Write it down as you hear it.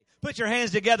Put your hands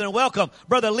together and welcome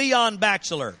Brother Leon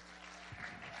Batchelor.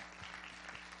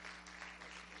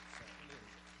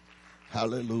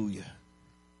 Hallelujah.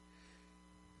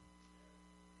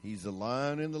 He's the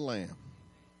lion and the lamb.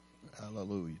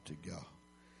 Hallelujah to God.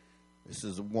 This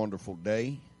is a wonderful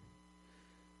day.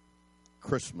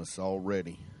 Christmas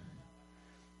already.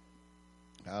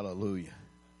 Hallelujah.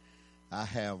 I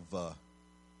have,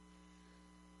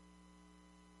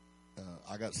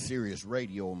 I got Sirius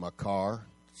radio in my car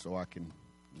so I can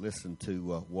listen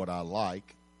to what I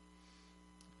like,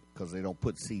 because they don't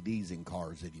put CDs in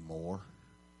cars anymore.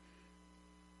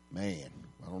 Man,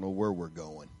 I don't know where we're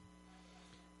going.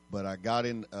 But I got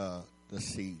in,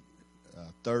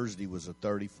 Thursday was the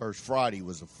 31st. Friday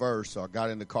was the 1st. So I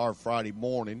got in the car Friday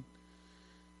morning.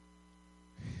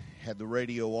 Had the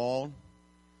radio on.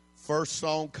 First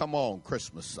song, come on,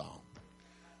 Christmas song.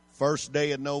 First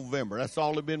day of November. That's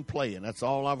all they've been playing. That's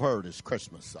all I've heard is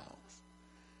Christmas songs.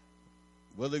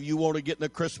 Whether you want to get in the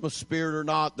Christmas spirit or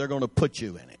not, they're going to put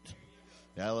you in it.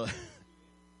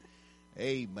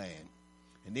 Amen.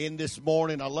 And then this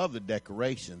morning, I love the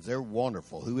decorations. They're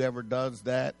wonderful. Whoever does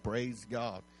that, praise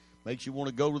God. Makes you want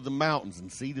to go to the mountains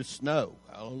and see the snow.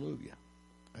 Hallelujah.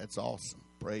 That's awesome.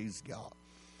 Praise God.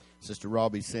 Sister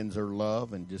Robbie sends her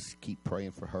love, and just keep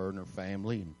praying for her and her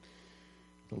family. And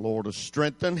the Lord will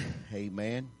strengthen.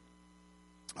 Amen.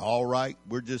 All right.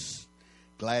 We're just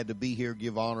glad to be here.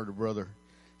 Give honor to Brother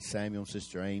Samuel and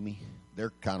Sister Amy.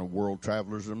 They're kind of world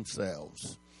travelers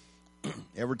themselves.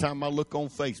 Every time I look on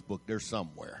Facebook, they're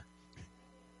somewhere.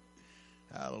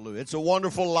 Hallelujah. It's a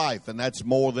wonderful life, and that's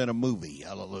more than a movie.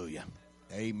 Hallelujah.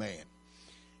 Amen.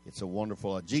 It's a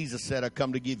wonderful life. Jesus said, I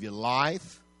come to give you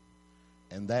life,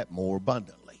 and that more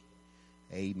abundantly.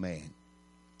 Amen.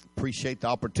 Appreciate the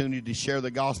opportunity to share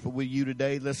the gospel with you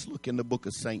today. Let's look in the book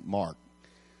of St. Mark,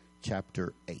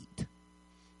 chapter 8.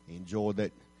 Enjoy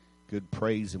that good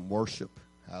praise and worship.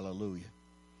 Hallelujah.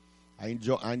 I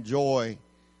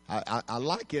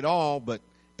like it all, but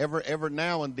every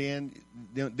now and then,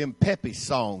 them peppy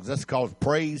songs, that's called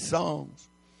praise songs.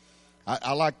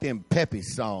 I like them peppy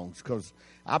songs, because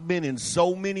I've been in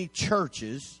so many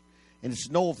churches, and it's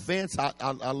no offense.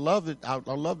 I love it. I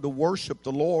love to worship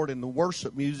the Lord and the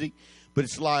worship music, but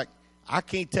it's like, I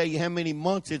can't tell you how many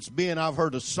months it's been I've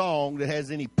heard a song that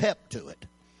has any pep to it.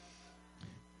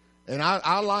 And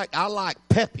I like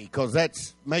peppy, because that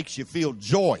makes you feel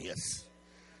joyous.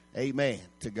 Amen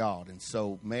to God. And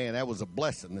so, man, that was a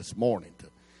blessing this morning.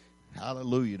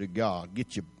 Hallelujah to God.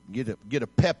 Get a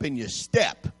pep in your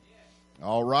step.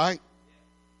 All right?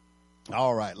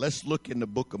 All right. Let's look in the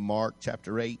book of Mark,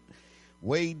 chapter 8.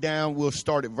 Way down, we'll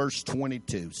start at verse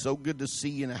 22. So good to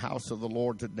see you in the house of the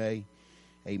Lord today.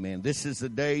 Amen. This is the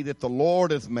day that the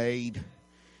Lord hath made.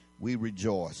 We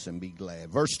rejoice and be glad.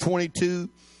 Verse 22,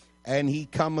 and he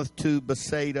cometh to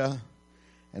Bethsaida,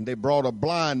 and they brought a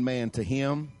blind man to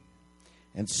him,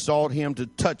 and sought him to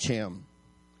touch him.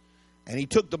 And he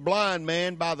took the blind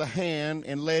man by the hand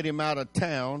and led him out of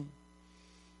town.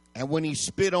 And when he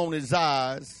spit on his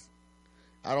eyes,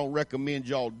 I don't recommend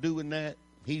y'all doing that.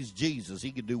 He's Jesus.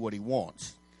 He can do what he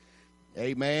wants.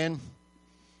 Amen.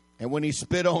 And when he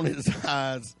spit on his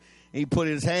eyes, he put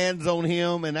his hands on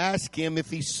him and asked him if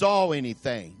he saw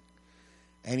anything.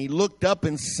 And he looked up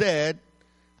and said,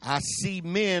 I see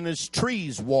men as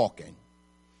trees walking.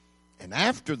 And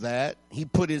after that, he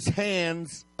put his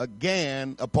hands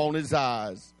again upon his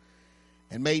eyes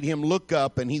and made him look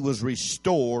up, and he was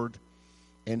restored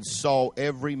and saw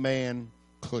every man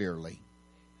clearly.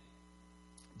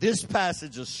 This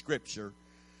passage of Scripture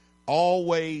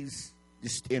always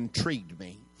just intrigued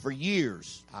me for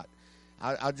years.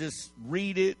 I just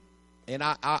read it, and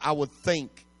I would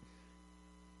think,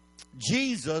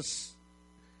 Jesus,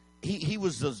 he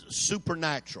was the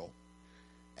supernatural.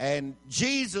 And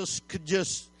Jesus could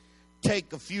just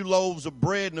take a few loaves of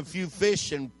bread and a few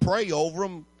fish and pray over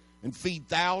them and feed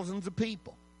thousands of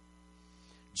people.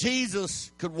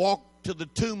 Jesus could walk to the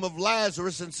tomb of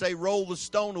Lazarus and say, roll the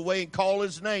stone away, and call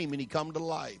his name, and he come to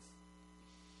life.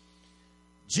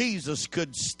 Jesus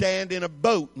could stand in a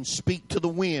boat and speak to the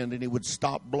wind, and it would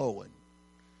stop blowing.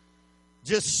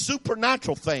 Just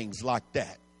supernatural things like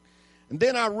that. And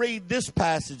then I read this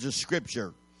passage of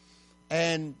Scripture,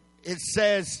 and it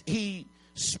says he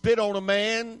spit on a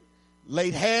man,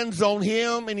 laid hands on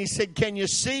him, and he said, can you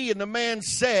see? And the man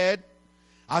said,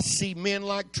 I see men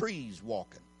like trees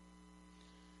walking.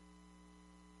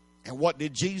 And what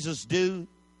did Jesus do?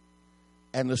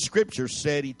 And the Scripture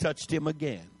said he touched him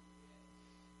again.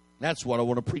 That's what I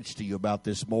want to preach to you about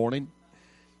this morning.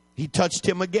 He touched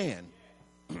him again.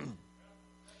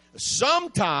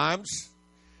 Sometimes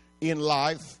in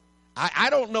life, I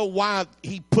don't know why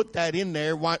he put that in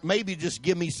there. Why, maybe just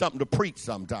give me something to preach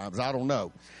sometimes. I don't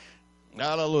know.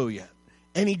 Hallelujah.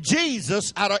 And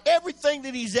Jesus, out of everything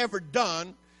that he's ever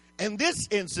done, and this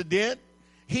incident,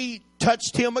 he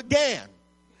touched him again.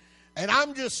 And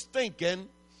I'm just thinking,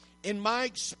 in my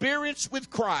experience with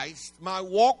Christ, my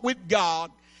walk with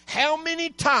God, how many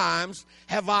times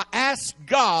have I asked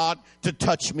God to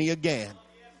touch me again?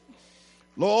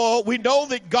 Lord, we know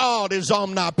that God is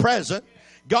omnipresent.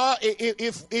 God,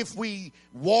 if we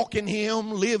walk in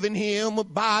him, live in him,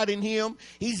 abide in him,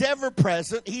 he's ever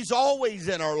present. He's always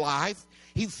in our life.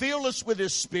 He fills us with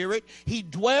his spirit. He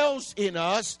dwells in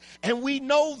us, and we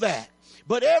know that.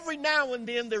 But every now and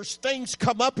then there's things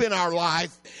come up in our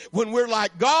life when we're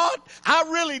like, God, I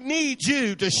really need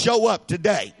you to show up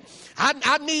today.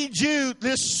 I need you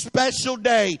this special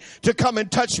day to come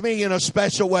and touch me in a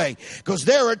special way. Because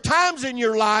there are times in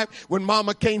your life when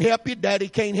mama can't help you, daddy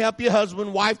can't help you,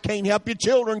 husband, wife can't help you,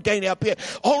 children can't help you.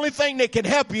 Only thing that can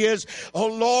help you is, oh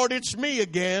Lord, it's me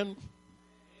again.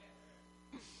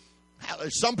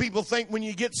 Some people think when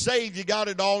you get saved, you got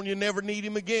it all and you never need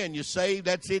him again. You're saved,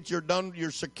 that's it, you're done, you're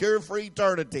secure for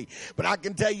eternity. But I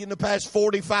can tell you in the past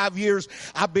 45 years,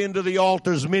 I've been to the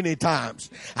altars many times.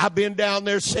 I've been down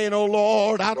there saying, oh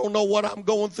Lord, I don't know what I'm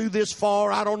going through this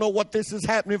for. I don't know what this is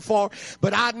happening for.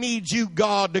 But I need you,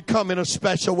 God, to come in a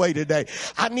special way today.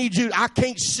 I need you. I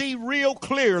can't see real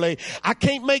clearly. I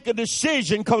can't make a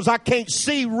decision because I can't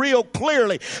see real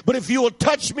clearly. But if you will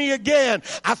touch me again,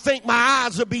 I think my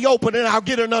eyes will be open and I'll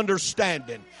get an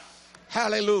understanding.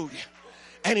 Hallelujah.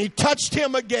 And he touched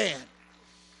him again.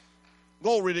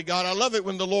 Glory to God. I love it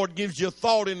when the Lord gives you a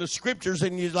thought in the scriptures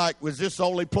and you're like, was this the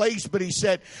only place? But he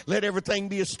said, let everything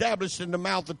be established in the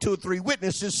mouth of 2 or 3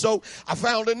 witnesses. So I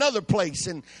found another place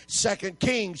in 2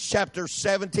 Kings chapter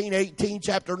 17, 18,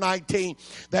 chapter 19.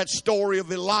 That story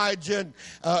of Elijah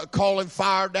calling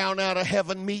fire down out of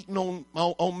heaven, meeting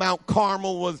on Mount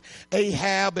Carmel with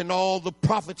Ahab and all the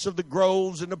prophets of the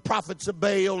groves and the prophets of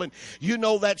Baal. And you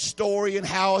know that story and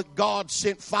how God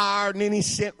sent fire and then he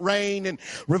sent rain and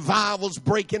revival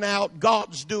breaking out.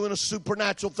 God's doing a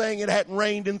supernatural thing. It hadn't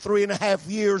rained in 3.5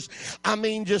 years. I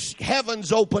mean, just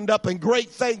heavens opened up and great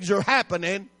things are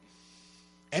happening.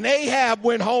 And Ahab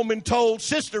went home and told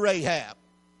Sister Ahab,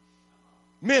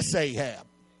 Miss Ahab.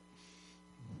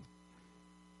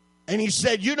 And he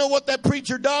said, you know what that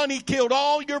preacher done? He killed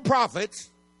all your prophets,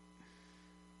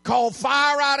 called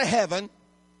fire out of heaven.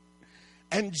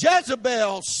 And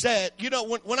Jezebel said, you know,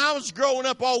 when I was growing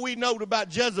up, all we know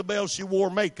about Jezebel, she wore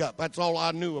makeup. That's all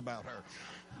I knew about her.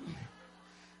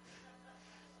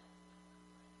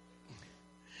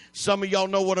 Some of y'all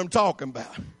know what I'm talking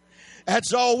about.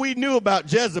 That's all we knew about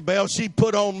Jezebel. She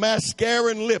put on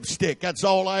mascara and lipstick. That's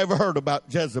all I ever heard about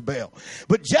Jezebel.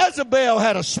 But Jezebel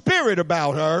had a spirit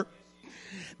about her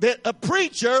that a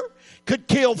preacher could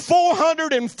kill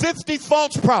 450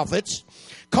 false prophets,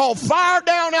 call fire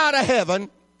down out of heaven,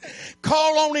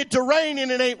 call on it to rain,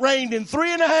 and it ain't rained in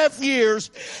 3.5 years,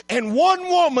 and one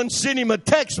woman sent him a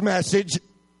text message.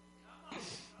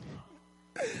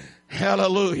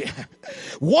 Hallelujah.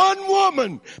 One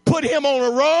woman put him on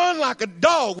a run like a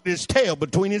dog with his tail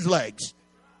between his legs.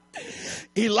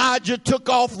 Elijah took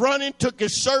off running, took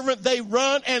his servant, they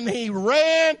run, and he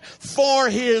ran for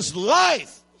his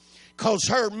life. Because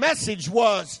her message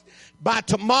was, by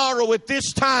tomorrow at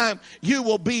this time, you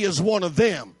will be as one of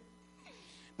them.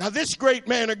 Now, this great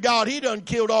man of God, he done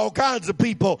killed all kinds of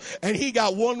people, and he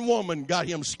got one woman, got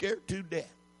him scared to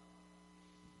death.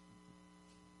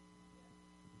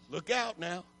 Look out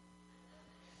now.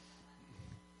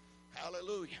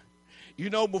 Hallelujah.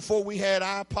 You know, before we had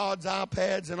iPods,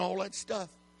 iPads, and all that stuff,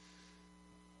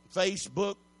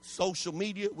 Facebook, social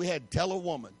media, we had Tell a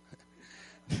Woman.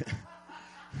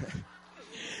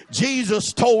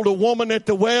 Jesus told a woman at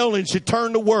the well, and she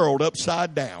turned the world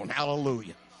upside down.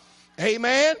 Hallelujah.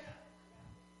 Amen.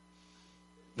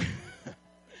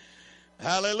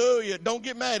 Hallelujah. Don't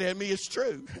get mad at me. It's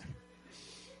true.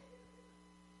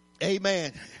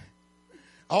 Amen.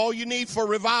 All you need for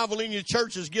revival in your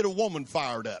church is get a woman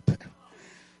fired up.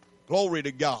 Glory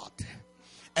to God.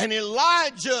 And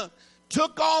Elijah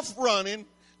took off running,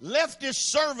 left his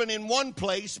servant in one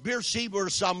place, Beersheba or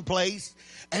someplace,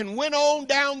 and went on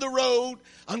down the road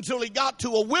until he got to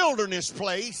a wilderness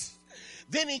place.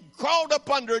 Then he crawled up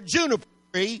under a juniper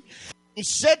tree. He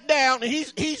sat down, and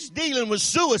he's dealing with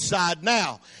suicide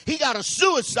now. He got a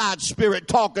suicide spirit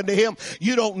talking to him.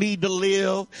 You don't need to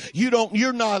live.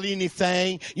 You're not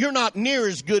anything. You're not near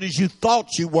as good as you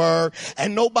thought you were,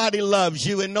 and nobody loves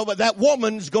you, and that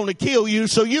woman's going to kill you,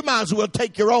 so you might as well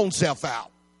take your own self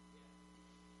out.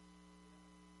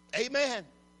 Amen.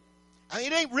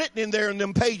 It ain't written in there in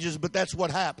them pages, but that's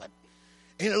what happened.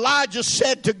 And Elijah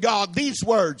said to God these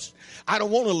words, I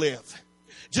don't want to live.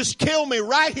 Just kill me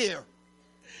right here.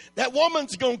 That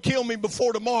woman's going to kill me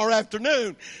before tomorrow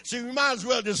afternoon, so you might as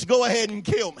well just go ahead and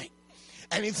kill me.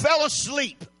 And he fell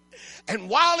asleep. And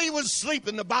while he was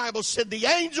sleeping, the Bible said the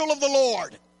angel of the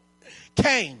Lord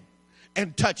came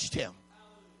and touched him.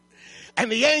 And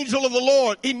the angel of the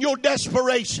Lord, in your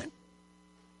desperation,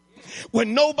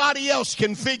 when nobody else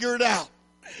can figure it out,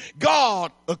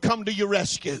 God will come to your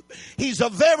rescue. He's a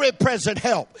very present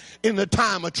help in the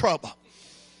time of trouble.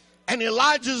 And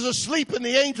Elijah's asleep, and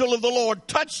the angel of the Lord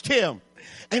touched him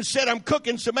and said, I'm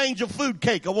cooking some angel food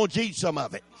cake. I want you to eat some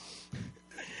of it.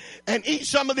 And eat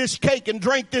some of this cake and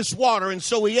drink this water. And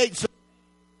so he ate some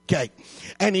cake.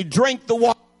 And he drank the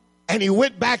water. And he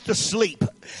went back to sleep.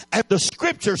 And the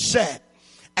scripture said,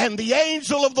 and the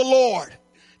angel of the Lord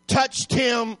touched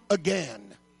him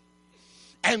again.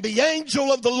 And the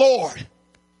angel of the Lord.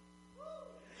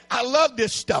 I love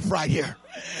this stuff right here.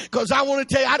 Because I want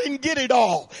to tell you, I didn't get it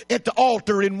all at the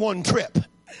altar in one trip.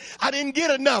 I didn't get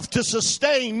enough to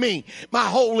sustain me my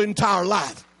whole entire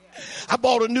life. I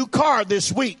bought a new car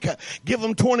this week. Give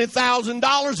them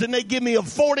 $20,000 and they give me a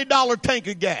 $40 tank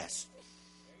of gas.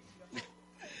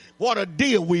 What a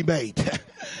deal we made.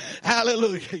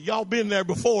 Hallelujah. Y'all been there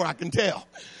before, I can tell.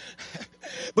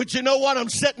 But you know what? I'm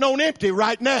sitting on empty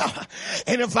right now.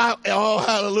 And oh,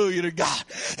 hallelujah to God.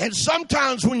 And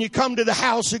sometimes when you come to the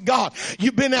house of God,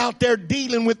 you've been out there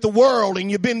dealing with the world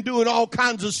and you've been doing all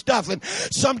kinds of stuff. And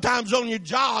sometimes on your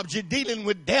jobs, you're dealing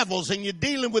with devils and you're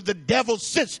dealing with the devil's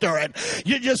sister and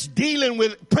you're just dealing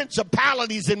with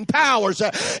principalities and powers.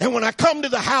 And when I come to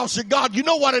the house of God, you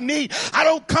know what I need? I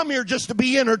don't come here just to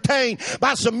be entertained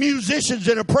by some musicians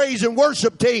and a praise and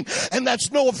worship team. And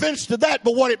that's no offense to that.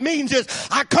 But what it means is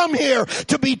I come here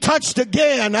to be touched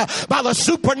again by the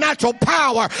supernatural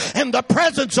power and the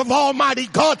presence of Almighty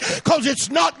God, because it's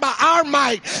not by our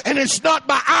might and it's not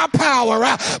by our power,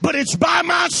 but it's by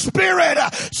my spirit,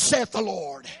 saith the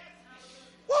Lord.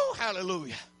 Whoa,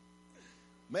 hallelujah.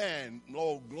 Man,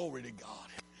 oh, glory to God.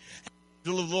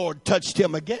 The angel of the Lord touched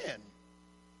him again.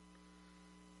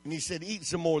 And he said, eat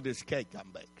some more of this cake I'm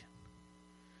baking.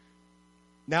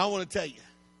 Now I want to tell you,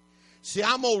 see,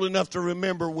 I'm old enough to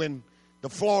remember when the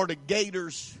Florida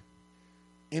Gators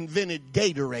invented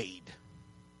Gatorade.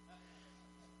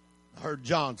 I heard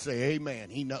John say,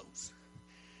 amen, he knows.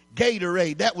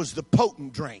 Gatorade, that was the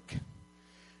potent drink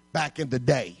back in the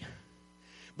day.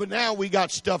 But now we got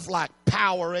stuff like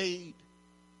Powerade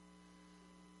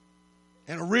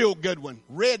and a real good one,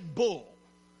 Red Bull.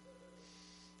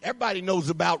 Everybody knows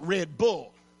about Red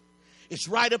Bull. It's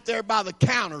right up there by the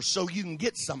counter so you can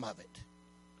get some of it.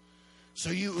 So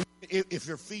if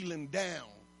you're feeling down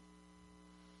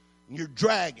and you're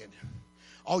dragging,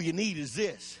 all you need is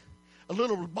this. A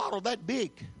little bottle that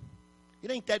big.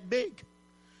 It ain't that big.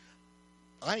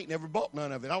 I ain't never bought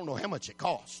none of it. I don't know how much it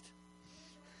cost.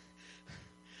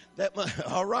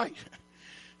 All right.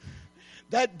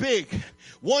 That big.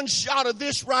 One shot of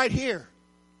this right here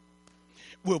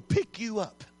will pick you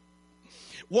up.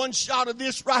 One shot of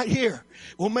this right here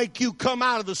will make you come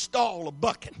out of the stall a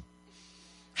bucking.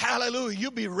 Hallelujah.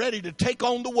 You'll be ready to take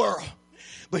on the world.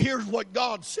 But here's what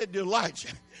God said to Elijah.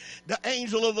 The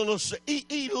angel of the Lord said,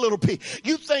 eat a little piece.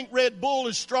 You think Red Bull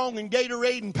is strong and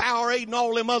Gatorade and Powerade and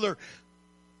all them other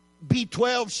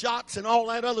B12 shots and all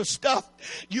that other stuff?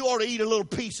 You ought to eat a little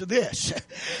piece of this.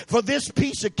 For this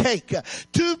piece of cake,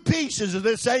 2 pieces of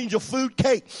this angel food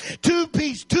cake, 2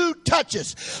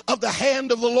 touches of the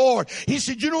hand of the Lord. He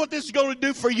said, you know what this is going to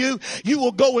do for you? You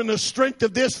will go in the strength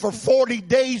of this for 40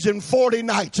 days and 40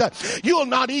 nights. You will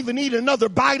not even eat another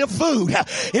bite of food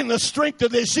in the strength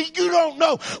of this. See, you don't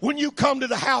know when you come to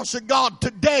the house of God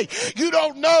today. You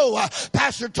don't know.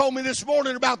 Pastor told me this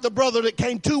morning about the brother that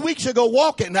came 2 weeks ago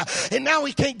walking. And now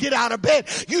he can't get out of bed.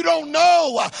 You don't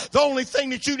know. The only thing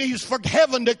that you need is for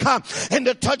heaven to come and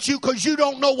to touch you, because you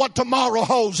don't know what tomorrow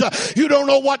holds. You don't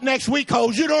know what next week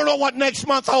holds. You don't know what next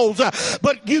month holds.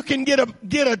 But you can get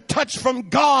a touch from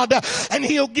God, and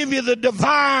he'll give you the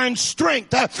divine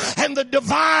strength and the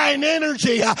divine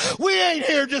energy. We ain't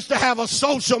here just to have a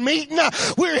social meeting.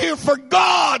 We're here for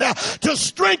God to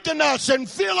strengthen us and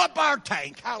fill up our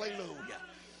tank. Hallelujah.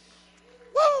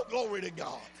 Woo, glory to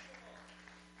God.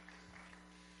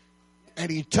 And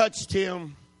he touched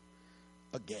him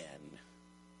again.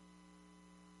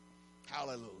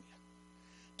 Hallelujah.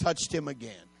 Touched him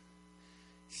again.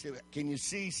 Said, can you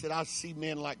see? He said, I see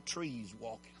men like trees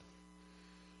walking.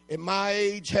 At my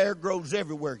age, hair grows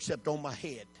everywhere except on my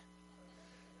head.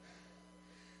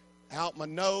 Out my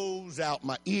nose, out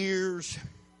my ears,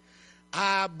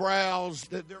 eyebrows.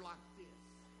 They're like this.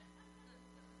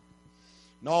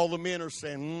 And all the men are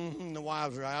saying, the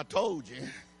wives are, I told you.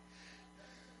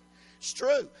 It's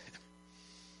true.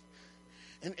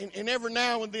 And every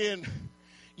now and then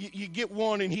you get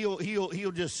one and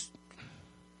he'll just,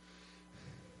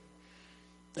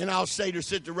 and I'll say to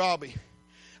Sister Robbie,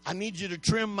 I need you to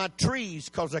trim my trees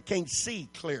because I can't see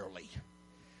clearly.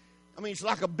 I mean, it's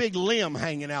like a big limb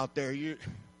hanging out there.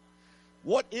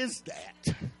 What is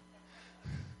that?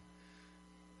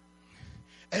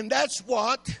 And that's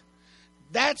what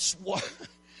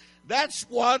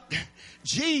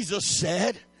Jesus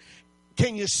said.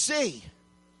 Can you see?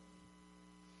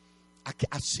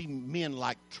 I see men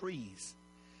like trees.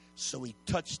 So he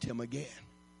touched him again.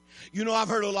 You know, I've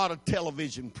heard a lot of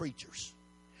television preachers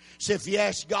say if you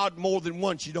ask God more than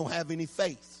once, you don't have any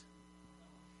faith.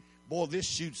 Boy, this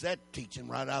shoots that teaching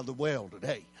right out of the well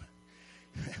today.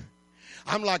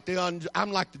 I'm like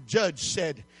the judge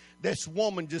said, this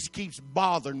woman just keeps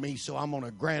bothering me, so I'm going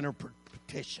to grant her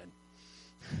petition.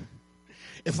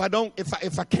 If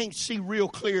I can't see real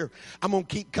clear, I'm going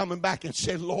to keep coming back and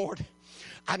say, Lord,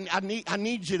 I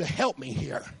need you to help me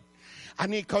here.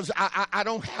 Because I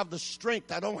don't have the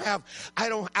strength. I don't have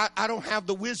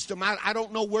the wisdom. I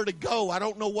don't know where to go. I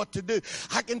don't know what to do.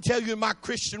 I can tell you in my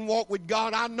Christian walk with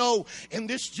God, I know in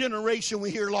this generation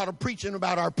we hear a lot of preaching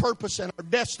about our purpose and our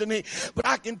destiny. But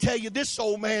I can tell you this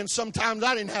old man, sometimes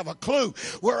I didn't have a clue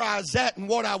where I was at and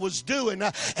what I was doing.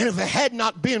 And if it had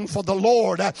not been for the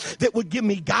Lord that would give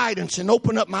me guidance and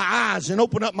open up my eyes and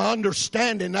open up my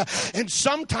understanding. And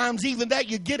sometimes even that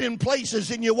you get in places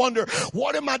and you wonder,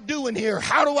 what am I doing here?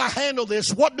 How do I handle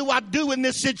this? What do I do in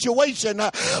this situation?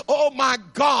 Oh my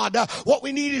God, what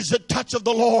we need is the touch of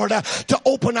the Lord to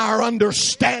open our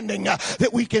understanding that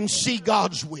we can see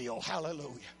God's will.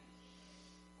 Hallelujah.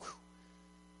 Whew.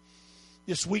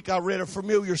 This week I read a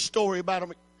familiar story about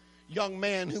a young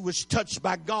man who was touched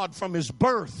by God from his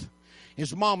birth.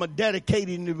 His mama dedicated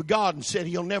him to God and said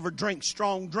he'll never drink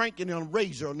strong drink and a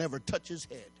razor will never touch his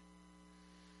head.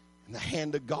 And the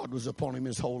hand of God was upon him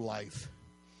his whole life.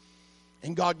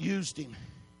 And God used him.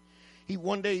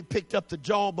 One day he picked up the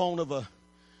jawbone of a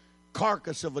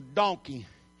carcass of a donkey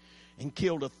and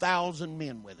killed 1,000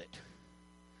 men with it.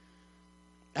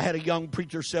 I had a young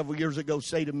preacher several years ago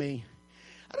say to me,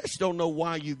 I just don't know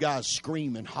why you guys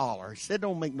scream and holler. He said, it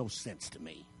don't make no sense to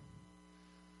me.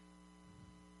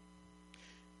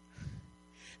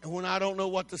 And when I don't know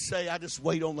what to say, I just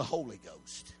wait on the Holy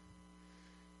Ghost.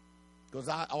 Because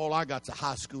all I got's a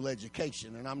high school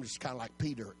education, and I'm just kind of like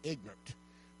Peter, ignorant.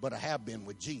 But I have been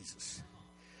with Jesus.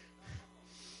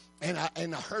 And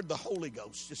I heard the Holy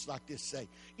Ghost just like this say,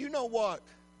 you know what?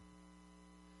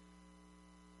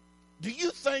 Do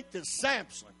you think that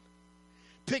Samson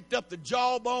picked up the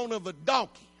jawbone of a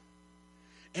donkey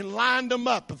and lined them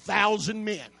up 1,000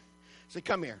 men? Say,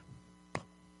 come here.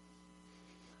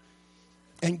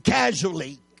 And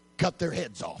casually cut their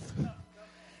heads off.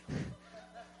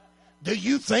 Do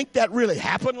you think that really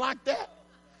happened like that?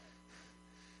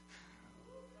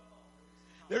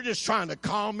 They're just trying to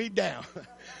calm me down.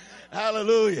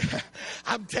 Hallelujah.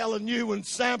 I'm telling you, when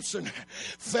Samson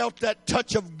felt that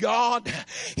touch of God,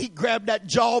 he grabbed that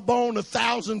jawbone,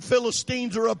 1,000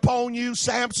 Philistines are upon you,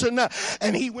 Samson,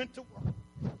 and he went to work.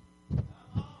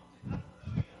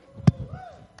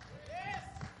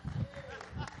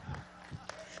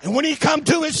 And when he come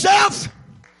to himself,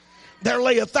 there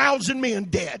lay 1,000 men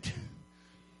dead.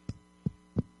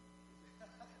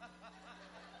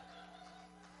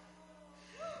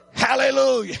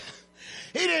 Hallelujah.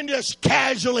 He didn't just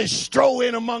casually stroll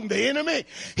in among the enemy.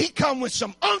 He come with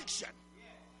some unction.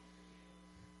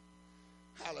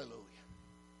 Hallelujah.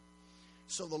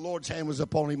 So the Lord's hand was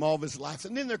upon him all of his life.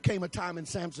 And then there came a time in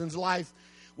Samson's life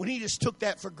when he just took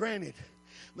that for granted.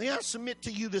 May I submit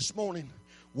to you this morning,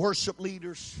 worship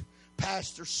leaders,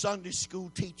 pastors, Sunday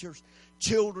school teachers,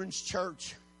 children's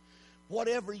church,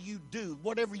 whatever you do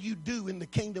in the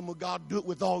kingdom of God, do it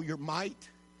with all your might.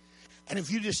 And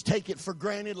if you just take it for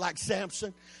granted like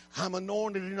Samson, I'm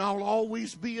anointed and I'll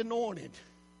always be anointed.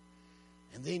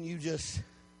 And then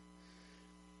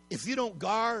if you don't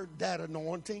guard that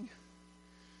anointing,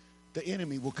 the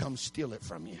enemy will come steal it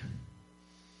from you.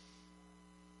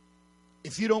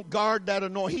 If you don't guard that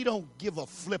anointing, he don't give a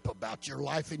flip about your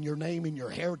life and your name and your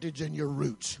heritage and your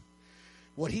roots.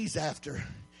 What he's after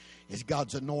is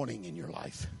God's anointing in your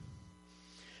life.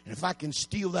 And if I can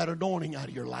steal that anointing out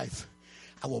of your life,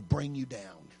 I will bring you down.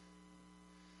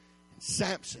 And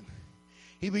Samson,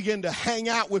 he began to hang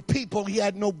out with people he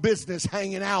had no business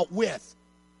hanging out with.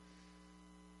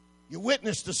 You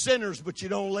witness to sinners, but you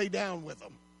don't lay down with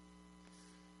them.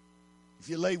 If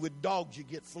you lay with dogs, you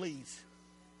get fleas.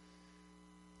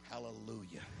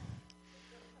 Hallelujah.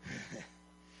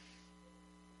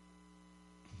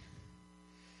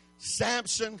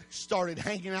 Samson started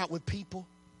hanging out with people.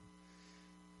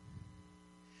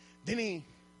 Then he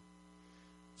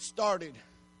started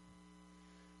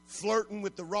flirting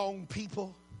with the wrong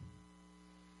people.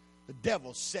 The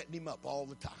devil's setting him up all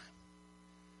the time.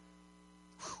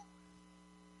 Whew.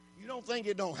 You don't think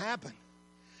it don't happen.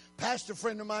 Pastor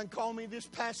friend of mine called me this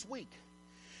past week.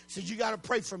 Said, you got to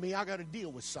pray for me. I got to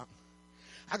deal with something.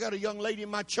 I got a young lady in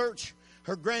my church.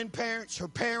 Her grandparents, her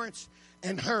parents,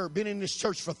 and her been in this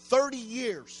church for 30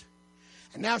 years.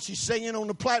 And now she's singing on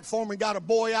the platform and got a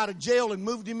boy out of jail and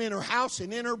moved him in her house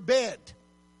and in her bed.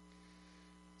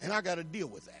 And I got to deal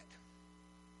with that.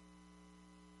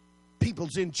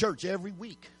 People's in church every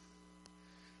week.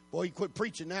 Boy, he quit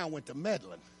preaching now and went to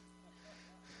meddling.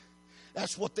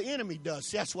 That's what the enemy does.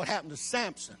 See, that's what happened to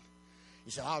Samson. He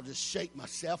said, I'll just shake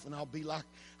myself and I'll be like,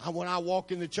 when I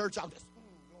walk in the church, I'll just,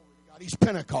 glory to God. He's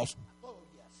Pentecostal. Oh,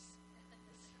 yes.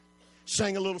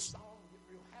 Sing a little song,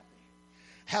 get real happy.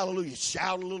 Hallelujah.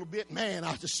 Shout a little bit. Man,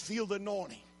 I just feel the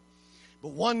anointing.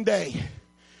 But one day,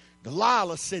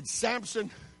 Delilah said,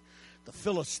 Samson, the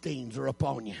Philistines are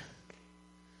upon you.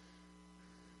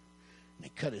 And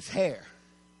they cut his hair.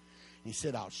 And he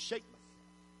said, I'll shake myself.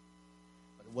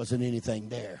 But it wasn't anything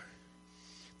there.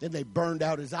 Then they burned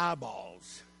out his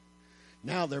eyeballs.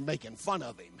 Now they're making fun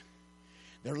of him.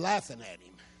 They're laughing at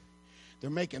him.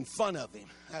 They're making fun of him.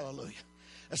 Hallelujah.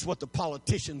 That's what the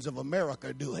politicians of America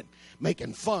are doing,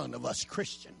 making fun of us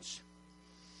Christians.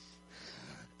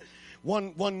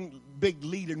 One big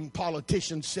leading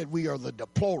politician said we are the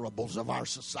deplorables of our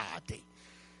society.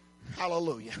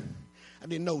 Hallelujah. I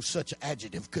didn't know such an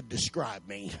adjective could describe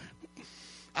me.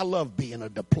 I love being a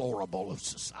deplorable of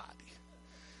society.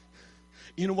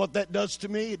 You know what that does to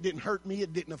me? It didn't hurt me.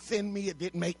 It didn't offend me. It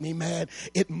didn't make me mad.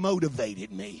 It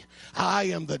motivated me. I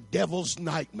am the devil's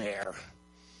nightmare.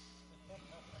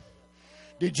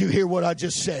 Did you hear what I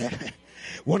just said?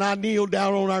 When I kneel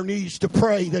down on our knees to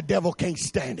pray, the devil can't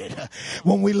stand it.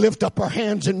 When we lift up our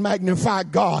hands and magnify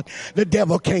God, the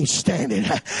devil can't stand it.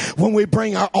 When we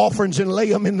bring our offerings and lay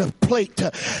them in the plate,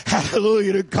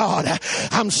 hallelujah to God,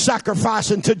 I'm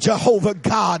sacrificing to Jehovah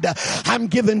God. I'm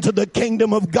giving to the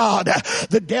kingdom of God.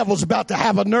 The devil's about to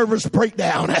have a nervous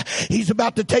breakdown. He's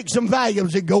about to take some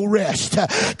Valiums and go rest,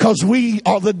 because we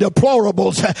are the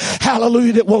deplorables,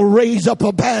 hallelujah, that will raise up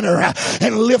a banner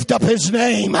and lift up his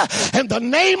name. And the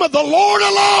name of the Lord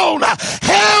alone,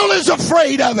 hell is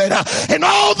afraid of it, and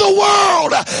all the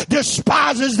world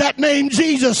despises that name,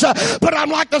 Jesus. But I'm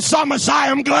like the psalmist, I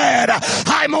am glad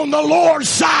I'm on the Lord's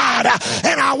side,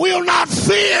 and I will not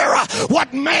fear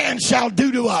what man shall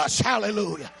do to us.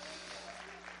 Hallelujah.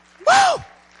 Woo!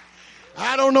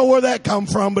 I don't know where that come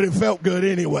from, but it felt good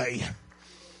anyway.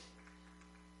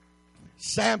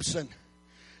 Samson,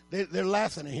 they're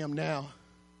laughing at him now.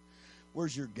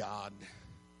 Where's your God?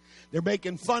 They're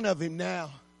making fun of him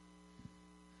now.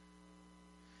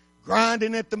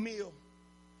 Grinding at the mill.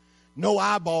 No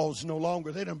eyeballs no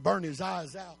longer. They done burn his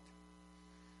eyes out.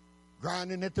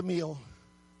 Grinding at the mill.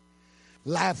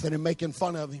 Laughing and making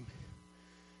fun of him.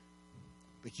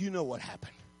 But you know what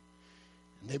happened.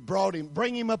 And they brought him.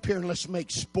 Bring him up here and let's make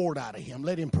sport out of him.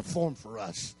 Let him perform for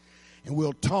us. And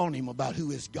we'll taunt him about who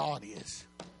his God is.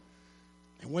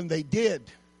 And when they did,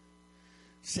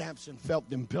 Samson felt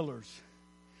them pillars.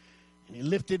 And he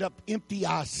lifted up empty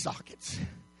eye sockets.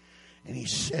 And he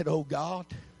said, oh God,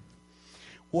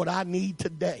 what I need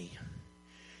today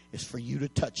is for you to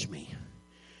touch me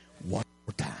one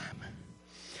more time.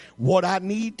 What I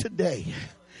need today,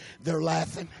 they're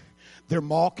laughing, they're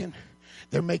mocking,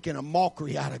 they're making a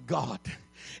mockery out of God.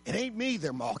 It ain't me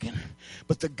they're mocking,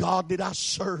 but the God that I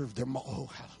serve, they're mocking. Oh,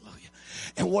 hallelujah.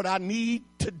 And what I need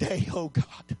today, oh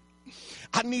God,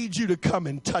 I need you to come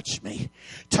and touch me.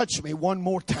 Touch me one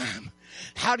more time.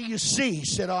 How do you see? He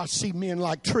said, I see men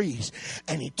like trees.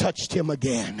 And he touched him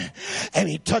again. And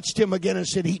he touched him again and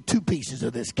said, eat 2 pieces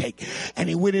of this cake. And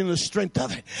he went in the strength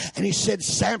of it. And he said,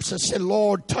 Samson said,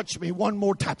 Lord, touch me one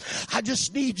more time. I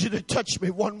just need you to touch me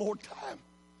one more time.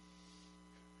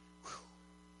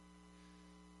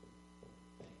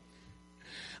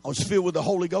 I was filled with the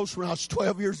Holy Ghost when I was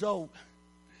 12 years old.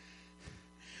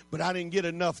 But I didn't get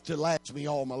enough to last me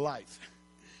all my life.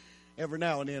 Every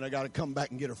now and then I got to come back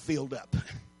and get her filled up.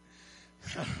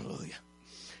 Hallelujah.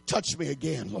 Touch me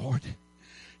again, Lord.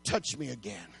 Touch me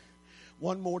again.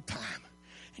 One more time.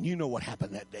 And you know what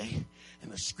happened that day.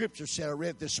 And the scripture said, I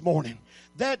read this morning,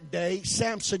 that day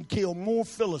Samson killed more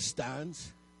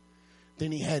Philistines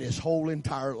than he had his whole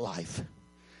entire life.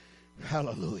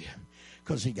 Hallelujah.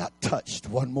 Because he got touched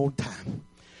one more time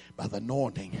by the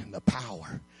anointing and the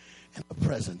power and the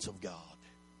presence of God.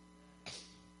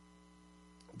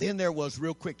 Then there was,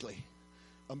 real quickly,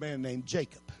 a man named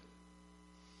Jacob.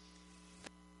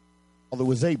 Father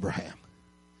was Abraham.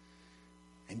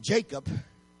 And Jacob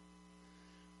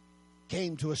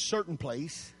came to a certain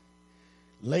place,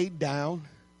 laid down,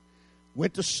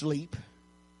 went to sleep.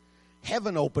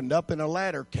 Heaven opened up and a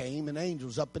ladder came, and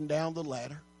angels up and down the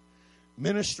ladder,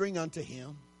 ministering unto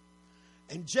him.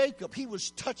 And Jacob, he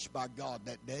was touched by God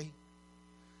that day.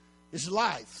 His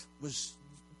life was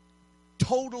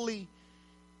totally,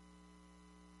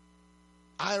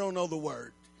 I don't know the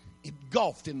word,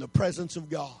 engulfed in the presence of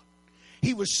God.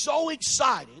 He was so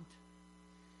excited.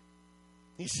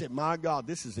 He said, my God,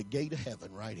 this is the gate of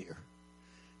heaven right here.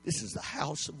 This is the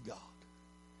house of God.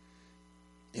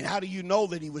 And how do you know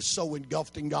that he was so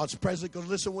engulfed in God's presence? Because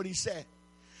listen what he said.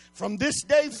 From this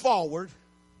day forward,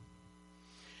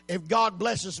 if God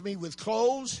blesses me with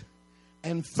clothes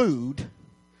and food,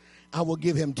 I will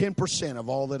give him 10% of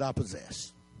all that I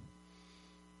possess.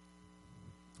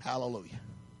 Hallelujah.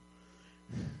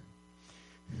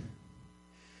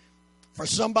 For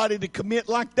somebody to commit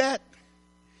like that,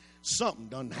 something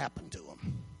done happened to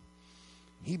him.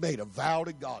 He made a vow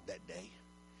to God that day.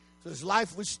 So his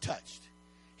life was touched.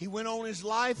 He went on his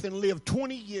life and lived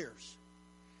 20 years.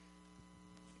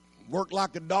 Worked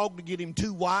like a dog to get him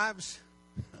 2 wives.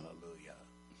 Hallelujah.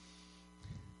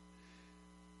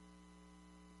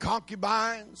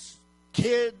 Concubines,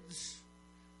 kids,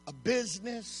 a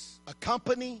business, a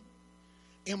company,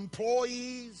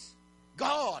 employees.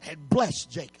 God had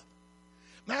blessed Jacob.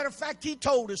 Matter of fact, he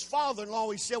told his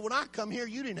father-in-law, he said, when I come here,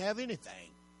 you didn't have anything.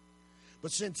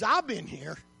 But since I've been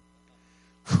here,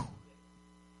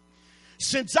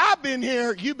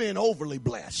 you've been overly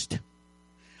blessed.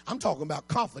 I'm talking about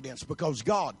confidence because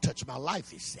God touched my life,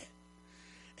 he said.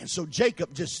 And so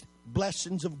Jacob, just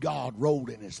blessings of God rolled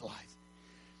in his life.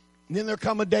 And then there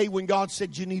come a day when God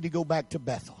said, you need to go back to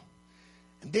Bethel.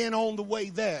 And then on the way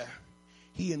there,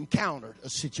 he encountered a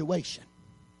situation.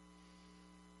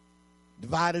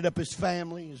 Divided up his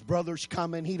family, his brother's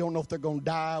coming. He don't know if they're going to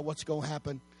die, what's going to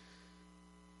happen.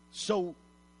 So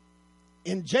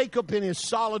in Jacob, in his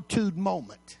solitude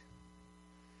moment,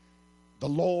 the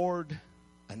Lord,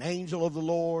 an angel of the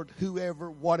Lord, whoever,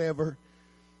 whatever,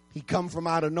 he come from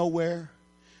out of nowhere,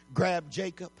 grabbed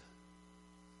Jacob.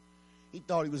 He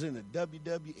thought he was in the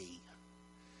WWE.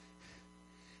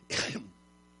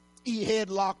 He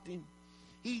headlocked him.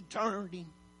 He turned him.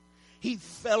 He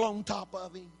fell on top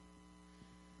of him.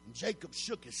 And Jacob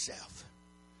shook himself.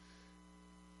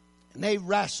 And they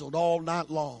wrestled all night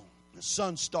long. The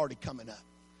sun started coming up.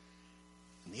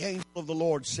 And the angel of the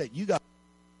Lord said, you got to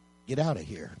get out of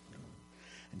here.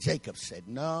 And Jacob said,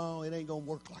 no, it ain't going to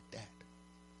work like that.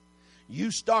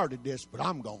 You started this, but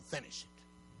I'm going to finish it.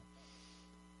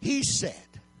 He said,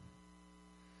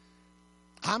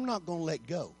 I'm not going to let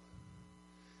go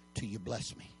till you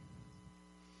bless me.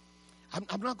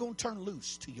 I'm not going to turn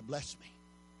loose till you bless me.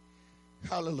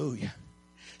 Hallelujah.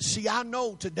 See, I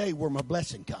know today where my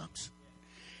blessing comes.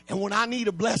 And when I need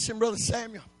a blessing, Brother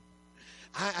Samuel,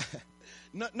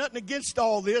 nothing against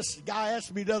all this. The guy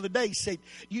asked me the other day, he said,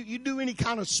 you do any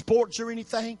kind of sports or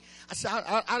anything? I said,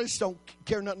 I just don't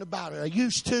care nothing about it. I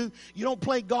used to. You don't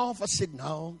play golf? I said,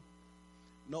 no.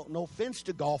 No offense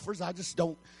to golfers. I just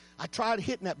don't. I tried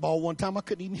hitting that ball one time. I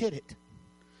couldn't even hit it.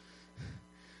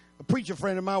 A preacher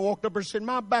friend of mine walked up and said,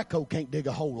 my backhoe can't dig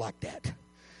a hole like that.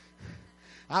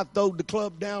 I throwed the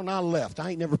club down and I left. I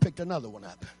ain't never picked another one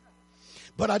up.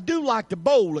 But I do like to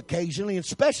bowl occasionally,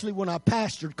 especially when I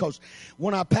pastored, because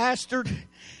when I pastored,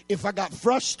 if I got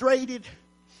frustrated,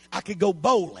 I could go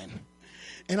bowling.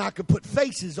 And I could put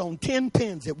faces on 10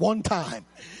 pins at one time.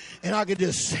 And I could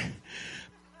just,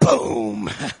 boom.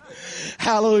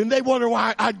 Hallelujah. And they wonder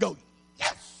why I'd go,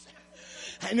 yes.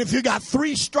 And if you got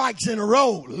 3 strikes in a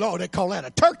row, Lord, they call that a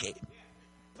turkey.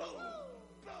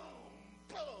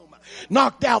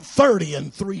 Knocked out 30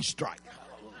 in 3 strikes.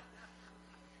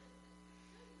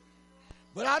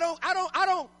 But I don't,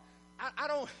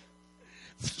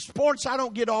 sports, I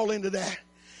don't get all into that.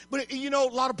 But, you know,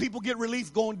 a lot of people get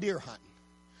relief going deer hunting.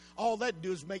 All that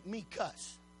do is make me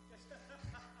cuss.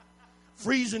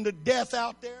 Freezing to death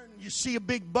out there, and you see a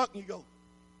big buck, and you go.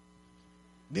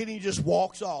 Then he just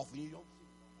walks off, and you don't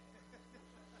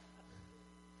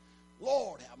see him.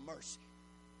 Lord have mercy.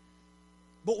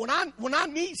 But when I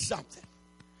need something,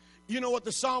 you know what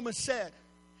the psalmist said?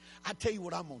 I tell you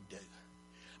what I'm going to do.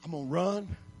 I'm going to run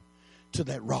to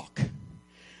that rock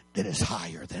that is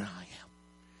higher than I am.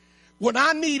 When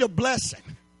I need a blessing,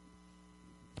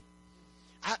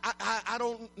 I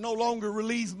don't no longer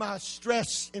relieve my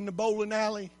stress in the bowling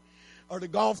alley or the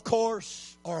golf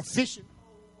course or a fishing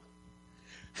hole.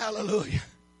 Hallelujah.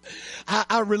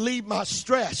 I relieve my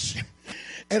stress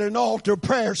at an altar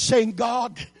prayer saying,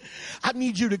 God, I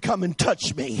need you to come and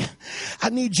touch me. I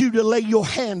need you to lay your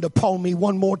hand upon me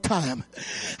one more time.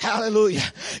 Hallelujah.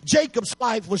 Jacob's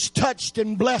life was touched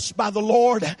and blessed by the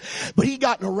Lord, but he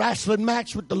got in a wrestling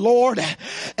match with the Lord,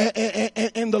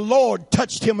 and the Lord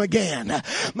touched him again.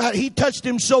 He touched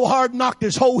him so hard, knocked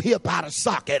his whole hip out of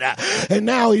socket, and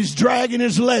now he's dragging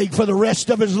his leg for the rest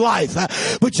of his life.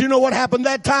 But you know what happened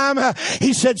that time?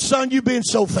 He said, son, you've been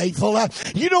so faithful.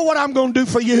 You know what I'm going to do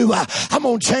for you? I'm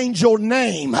going to change your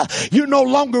name. You're no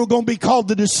longer going to be called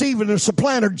the deceiver and the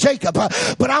supplanter Jacob,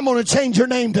 but I'm going to change your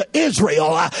name to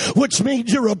Israel, which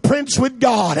means you're a prince with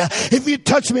God. If you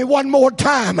touch me one more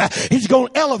time, he's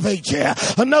going to elevate you.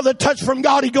 Another touch from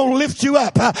God, he's going to lift you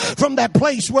up from that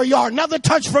place where you are. Another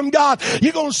touch from God,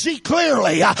 you're going to see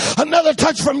clearly. Another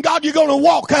touch from God, you're going to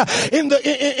walk in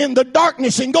the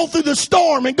darkness and go through the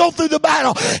storm and go through the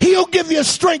battle. He'll give you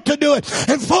strength to do it.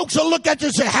 And folks will look at you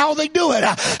and say, how they do it,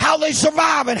 how they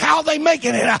survive and how they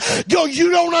making it. You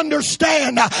don't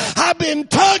understand. I've been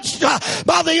touched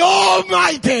by the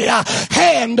almighty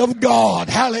hand of God.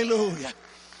 Hallelujah.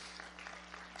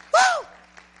 Woo!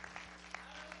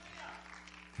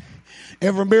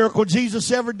 Every miracle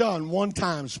Jesus ever done, one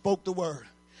time spoke the word.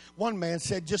 One man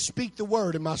said, just speak the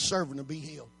word and my servant will be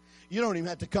healed. You don't even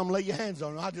have to come lay your hands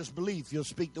on him. I just believe if you'll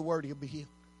speak the word, he'll be healed.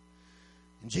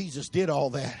 And Jesus did all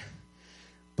that.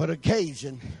 But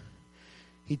occasion,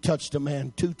 he touched a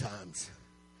man 2 times.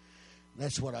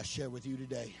 That's what I share with you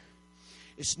today.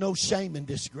 It's no shame and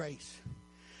disgrace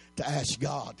to ask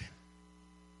God,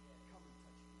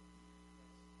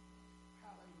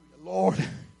 Lord.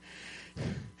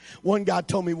 One guy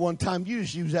told me one time, you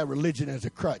just use that religion as a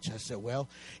crutch. I said, well,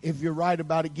 if you're right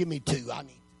about it, give me 2. I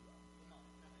need.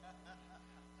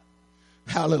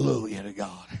 Hallelujah to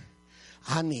God.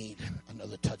 I need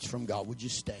another touch from God. Would you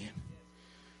stand?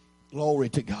 Glory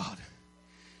to God.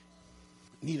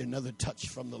 I need another touch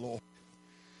from the Lord.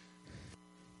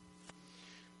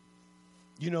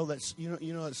 You know that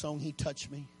song, He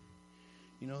Touched Me?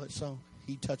 You know that song,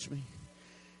 He Touched Me?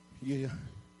 Yeah.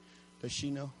 Does she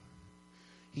know?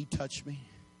 He touched me.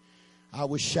 I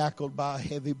was shackled by a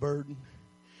heavy burden,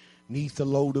 neath a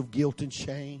load of guilt and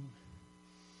shame.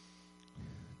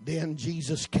 Then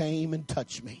Jesus came and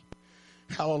touched me.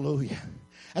 Hallelujah.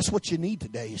 That's what you need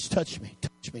today is touch me,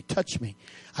 touch me, touch me.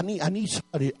 I need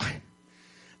somebody.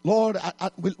 Lord,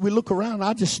 we look around.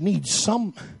 I just need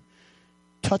some.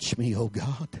 Touch me, oh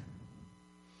God.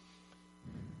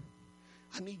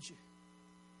 I need you.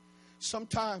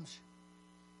 Sometimes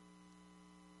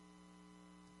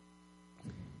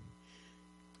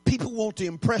people want to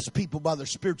impress people by their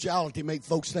spirituality, make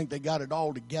folks think they got it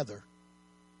all together.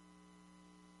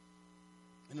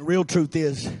 And the real truth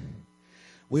is,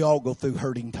 we all go through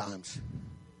hurting times.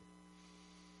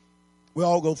 We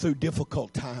all go through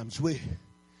difficult times.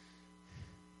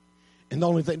 And the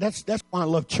only thing, that's why I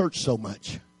love church so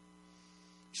much.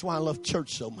 That's why I love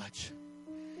church so much.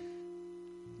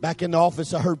 Back in the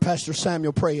office, I heard Pastor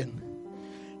Samuel praying.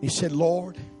 He said,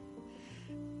 Lord,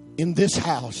 in this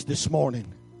house this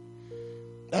morning,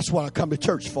 that's what I come to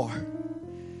church for.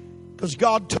 Because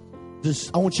God told us,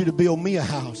 I want you to build me a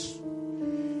house.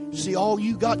 See, all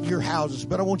you got your houses,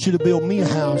 but I want you to build me a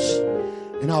house,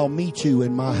 and I'll meet you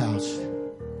in my house.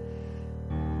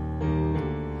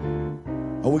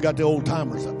 Oh, we got the old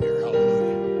timers up here.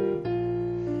 Hallelujah.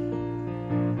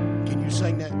 Can you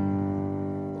sing that?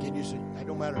 Can you sing? It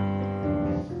don't matter.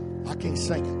 I can't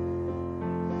sing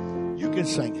it. You can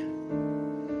sing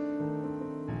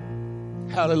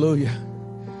it. Hallelujah.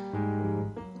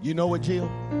 You know it, Jill?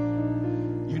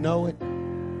 You know it?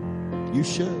 You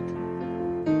should.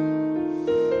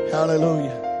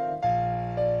 Hallelujah.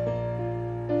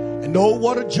 And oh,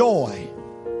 what a joy.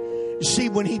 You see,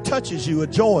 when He touches you, a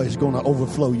joy is going to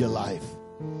overflow your life.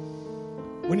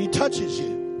 When He touches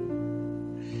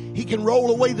you, He can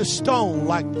roll away the stone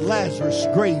like Lazarus'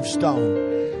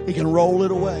 gravestone. He can roll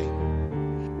it away.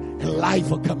 And life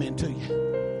will come into you.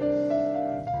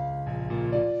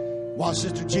 While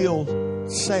Sister Jill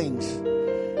sings,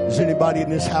 is anybody in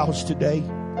this house today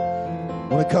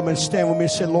want to come and stand with me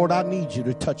and say, Lord, I need you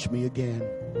to touch me again?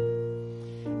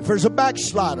 If there's a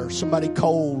backslider, somebody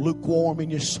cold, lukewarm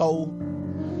in your soul,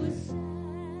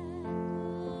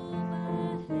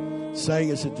 sing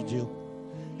it, Sister Jill.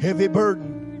 Heavy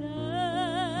burden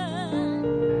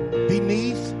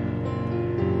beneath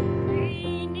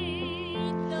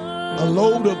a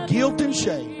load of guilt and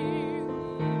shame.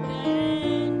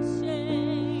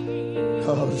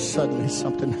 Oh, suddenly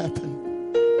something happened.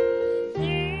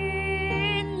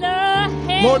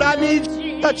 Lord, I need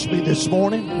you to touch me this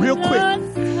morning, real quick.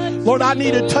 Lord, I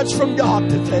need a touch from God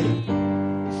today.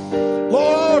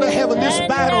 Lord of heaven, this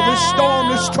battle, this storm,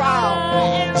 this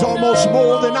trial is almost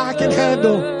more than I can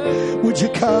handle. Would you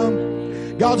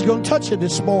come? God's going to touch you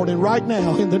this morning, right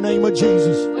now, in the name of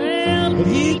Jesus. And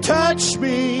He touched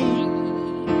me.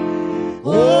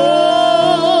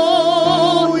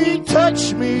 Oh, He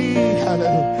touched me.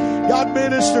 Hallelujah. God,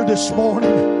 minister this morning.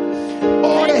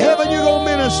 Lord of heaven, you're going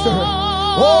to minister.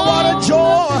 Oh, what a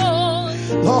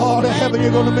joy. Lord of heaven,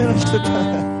 you're going to minister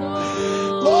to.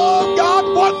 Lord God,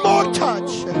 one more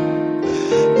touch.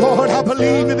 Lord, I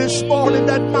believe in this morning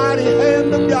that mighty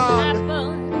hand of God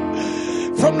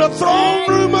from the throne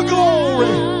room of glory.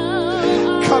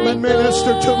 Come and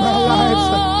minister to my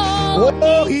life.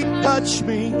 Oh, He touched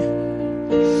me.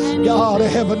 God of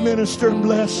heaven, minister and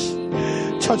bless.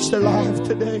 Touch their life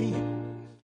today.